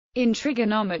In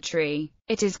trigonometry,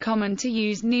 it is common to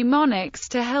use mnemonics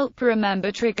to help remember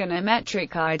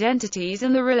trigonometric identities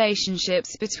and the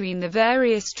relationships between the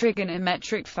various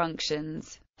trigonometric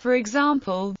functions. For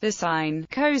example, the sine,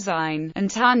 cosine,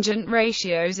 and tangent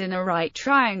ratios in a right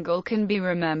triangle can be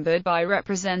remembered by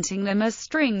representing them as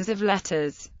strings of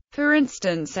letters. For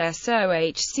instance,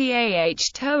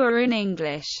 SOH-CAH-TOA in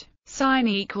English. Sine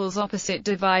equals opposite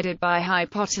divided by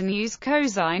hypotenuse,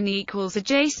 cosine equals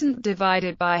adjacent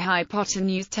divided by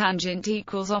hypotenuse, tangent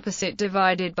equals opposite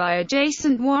divided by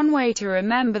adjacent. One way to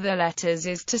remember the letters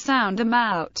is to sound them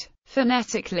out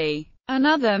phonetically.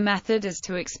 Another method is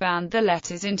to expand the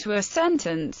letters into a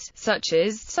sentence, such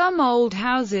as, some old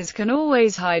houses can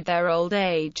always hide their old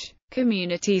age.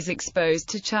 Communities exposed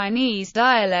to Chinese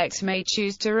dialect may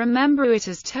choose to remember it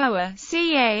as Toa,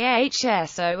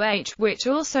 CAHSOH, which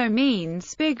also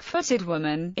means big-footed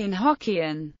woman, in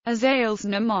Hokkien. Azale's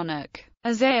mnemonic.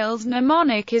 Azale's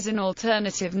mnemonic is an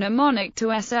alternative mnemonic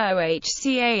to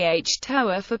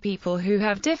SOH-CAH-TOA for people who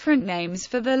have different names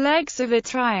for the legs of a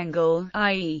triangle,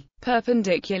 i.e.,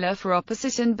 perpendicular for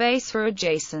opposite and base for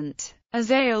adjacent.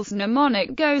 Azale's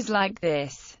mnemonic goes like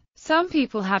this. Some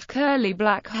people have curly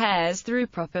black hairs through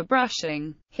proper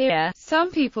brushing. Here, some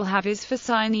people have is for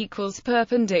sine equals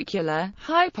perpendicular,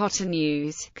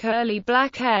 hypotenuse. Curly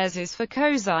black hairs is for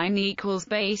cosine equals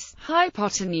base,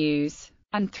 hypotenuse.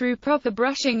 And through proper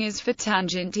brushing is for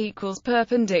tangent equals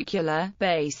perpendicular,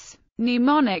 base.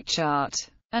 Mnemonic chart.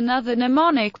 Another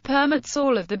mnemonic permits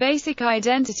all of the basic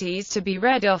identities to be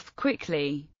read off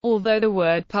quickly. Although the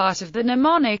word part of the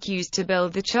mnemonic used to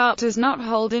build the chart does not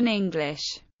hold in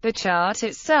English, the chart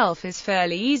itself is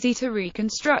fairly easy to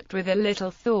reconstruct with a little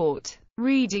thought.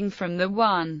 Reading from the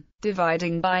 1.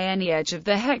 Dividing by any edge of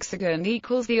the hexagon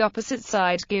equals the opposite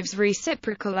side gives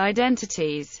reciprocal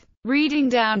identities. Reading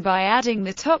down by adding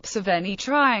the tops of any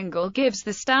triangle gives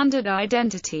the standard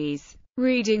identities.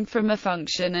 Reading from a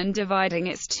function and dividing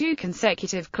its two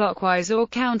consecutive clockwise or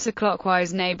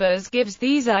counterclockwise neighbors gives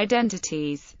these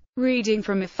identities. Reading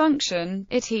from a function,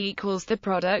 it equals the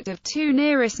product of two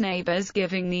nearest neighbors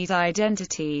giving these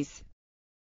identities.